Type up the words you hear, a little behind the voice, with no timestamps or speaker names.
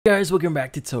Guys, welcome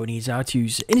back to Tony's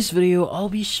How-Tos. In this video, I'll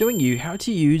be showing you how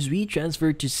to use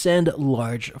Wetransfer to send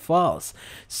large files.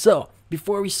 So,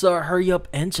 before we start, hurry up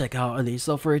and check out the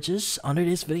software just under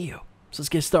this video. So let's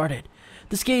get started.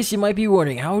 In this case, you might be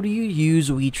wondering, how do you use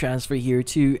Wetransfer here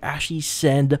to actually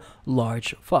send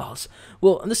large files?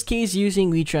 Well, in this case, using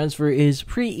Wetransfer is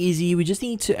pretty easy. We just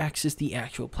need to access the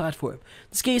actual platform.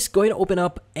 In this case, go ahead and open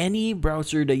up any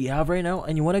browser that you have right now,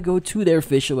 and you want to go to their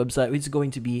official website, which is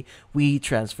going to be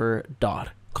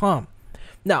wetransfer.com.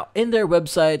 Now, in their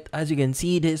website, as you can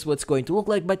see, this is what's going to look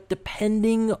like, but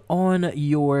depending on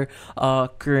your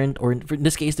current, or in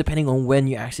this case, depending on when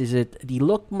you access it, the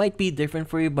look might be different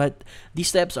for you, but the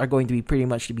steps are going to be pretty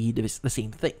much the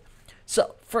same thing.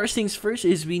 So, first things first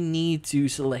is we need to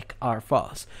select our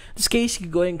files. In this case, you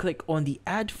go ahead and click on the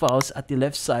Add Files at the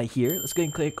left side here. Let's go ahead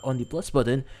and click on the plus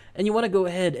button, and you want to go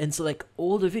ahead and select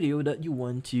all the video that you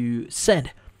want to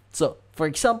send. So, for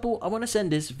example, I want to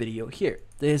send this video here.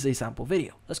 This is a sample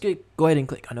video. Let's go ahead and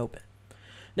click on open.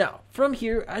 Now, from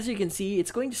here, as you can see,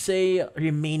 it's going to say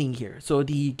remaining here. So,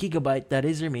 the gigabyte that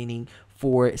is remaining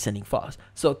for sending files.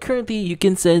 So, currently, you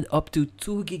can send up to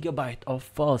 2 GB of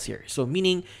files here. So,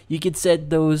 meaning you can send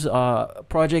those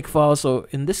project files. So,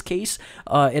 in this case,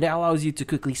 it allows you to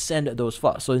quickly send those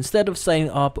files. So, instead of signing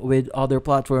up with other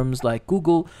platforms like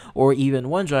Google or even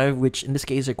OneDrive, which in this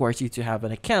case requires you to have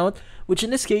an account, which in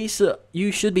this case,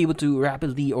 you should be able to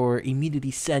rapidly or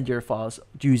immediately send your files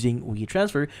using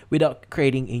Wetransfer without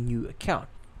creating a new account.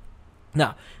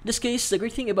 Now, in this case, the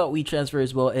great thing about Wetransfer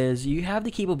as well is you have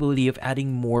the capability of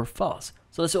adding more files.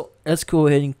 So let's go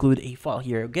ahead and include a file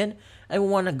here again, and we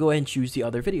want to go ahead and choose the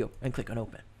other video and click on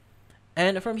open.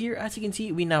 And from here, as you can see,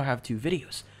 we now have 2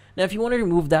 videos. Now, if you want to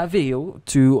remove that video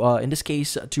to, in this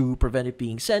case, to prevent it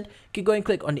being sent, you can go and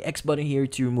click on the X button here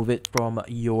to remove it from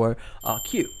your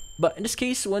queue. But in this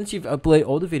case, once you've uploaded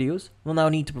all the videos, we'll now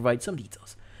need to provide some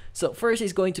details. So first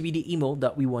is going to be the email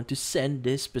that we want to send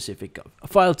this specific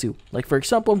file to. Like for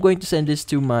example, I'm going to send this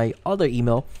to my other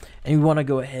email, and we want to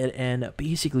go ahead and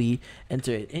basically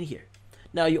enter it in here.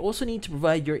 Now you also need to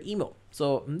provide your email.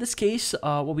 So in this case,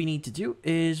 what we need to do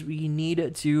is we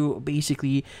need to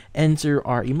basically enter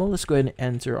our email. Let's go ahead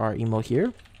and enter our email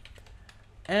here.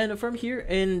 And from here,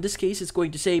 in this case, it's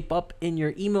going to say pop in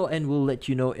your email, and we'll let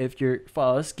you know if your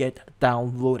files get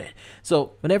downloaded.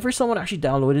 So whenever someone actually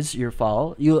downloads your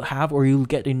file, you'll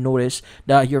get a notice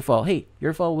that your file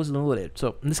was downloaded.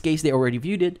 So in this case, they already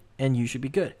viewed it, and you should be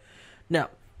good. Now,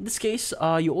 in this case,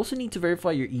 you also need to verify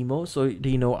your email, so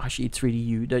they know actually it's really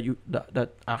you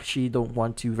that actually don't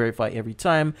want to verify every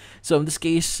time. So in this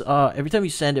case, every time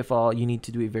you send a file, you need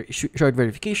to do a very short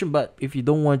verification. But if you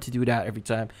don't want to do that every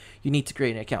time, you need to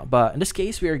create an account. But in this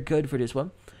case, we are good for this one.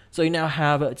 So you now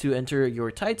have to enter your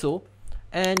title,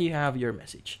 and you have your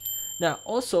message. Now,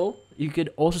 also, you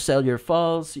could also sell your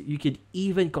files. You could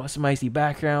even customize the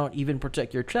background, even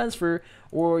protect your transfer,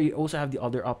 or you also have the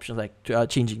other options like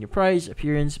changing your price,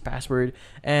 appearance, password,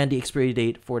 and the expiry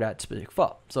date for that specific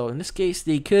file. So in this case,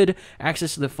 they could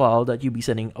access the file that you'll be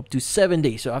sending up to 7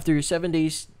 days. So after 7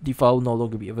 days, the file will no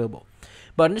longer be available.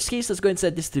 But in this case, let's go and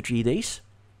set this to 3 days.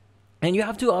 And you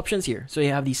have 2 options here. So you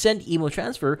have the send email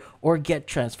transfer or get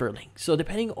transfer link. So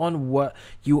depending on what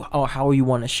you or how you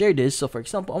want to share this. So for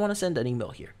example, I want to send an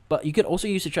email here, but you could also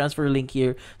use the transfer link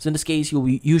here. So in this case,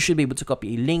 you should be able to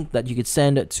copy a link that you could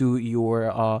send to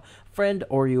your friend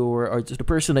or to the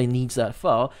person that needs that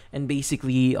file, and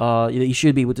basically you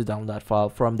should be able to download that file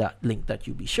from that link that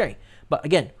you'll be sharing. But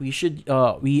again, we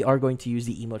are going to use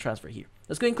the email transfer here.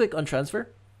 Let's go and click on transfer.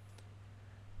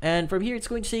 And from here, it's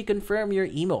going to say confirm your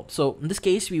email. So in this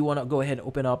case, we want to go ahead and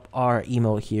open up our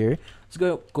email here. Let's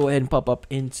go ahead and pop up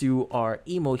into our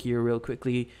email here real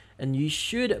quickly. And you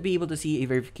should be able to see a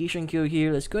verification code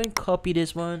here. Let's go ahead and copy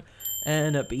this one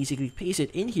and basically paste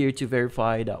it in here to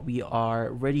verify that we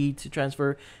are ready to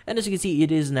transfer. And as you can see,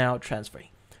 it is now transferring.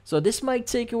 So this might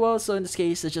take a while. So in this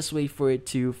case, let's just wait for it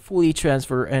to fully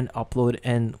transfer and upload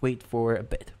and wait for a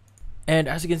bit. And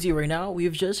as you can see right now,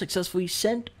 we've just successfully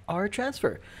sent our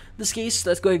transfer. In this case,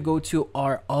 let's go ahead and go to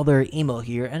our other email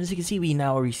here. And as you can see, we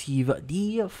now receive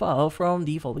the file from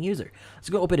the following user. Let's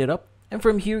go open it up. And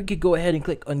from here, you can go ahead and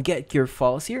click on get your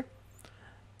files here.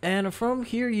 And from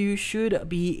here, you should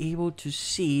be able to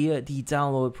see the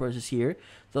download process here.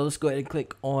 So let's go ahead and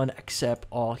click on accept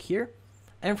all here.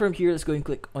 And from here, let's go and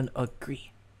click on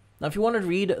agree. Now, if you want to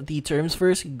read the terms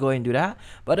first, you can go ahead and do that.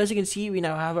 But as you can see, we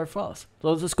now have our files. So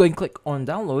let's just go and click on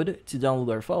download to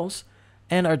download our files.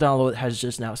 And our download has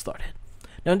just now started.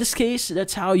 Now, in this case,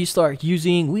 that's how you start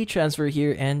using Wetransfer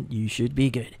here, and you should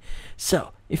be good.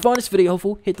 So, if you found this video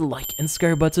helpful, hit the like and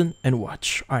subscribe button and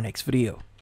watch our next video.